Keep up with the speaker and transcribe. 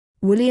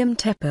William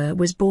Tepper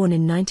was born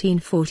in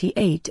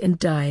 1948 and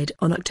died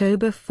on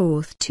October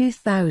 4,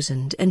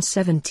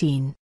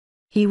 2017.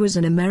 He was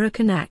an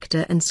American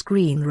actor and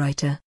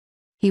screenwriter.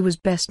 He was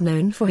best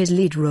known for his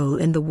lead role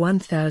in the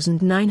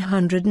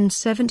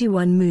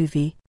 1971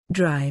 movie,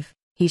 Drive,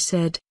 he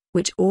said,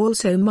 which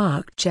also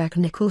marked Jack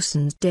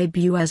Nicholson's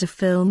debut as a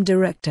film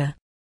director.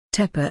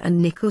 Tepper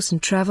and Nicholson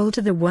traveled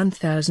to the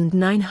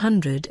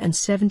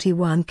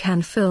 1971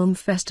 Cannes Film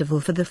Festival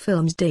for the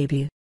film's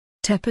debut.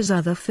 Tepper's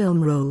other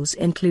film roles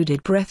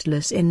included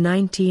Breathless in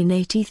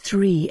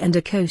 1983 and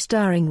a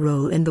co-starring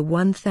role in the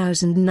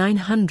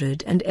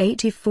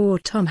 1984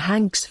 Tom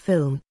Hanks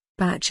film,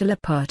 Bachelor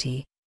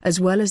Party,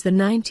 as well as the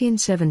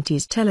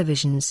 1970s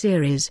television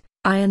series,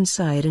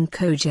 Ironside and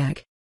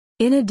Kojak.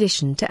 In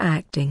addition to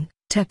acting,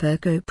 Tepper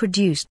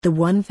co-produced the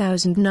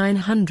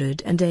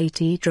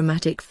 1980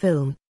 dramatic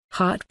film,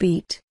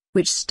 Heartbeat,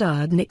 which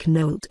starred Nick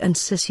Nolte and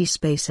Sissy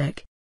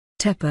Spacek.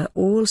 Tepper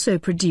also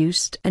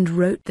produced and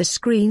wrote the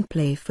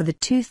screenplay for the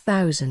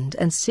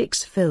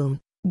 2006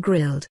 film,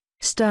 Grilled,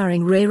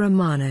 starring Ray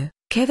Romano,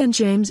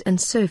 James and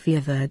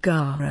Sofia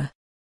Vergara.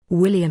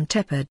 William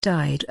Tepper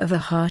died of a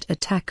heart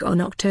attack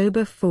on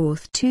October 4,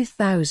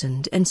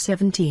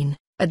 2017,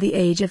 at the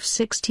age of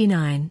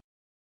 69.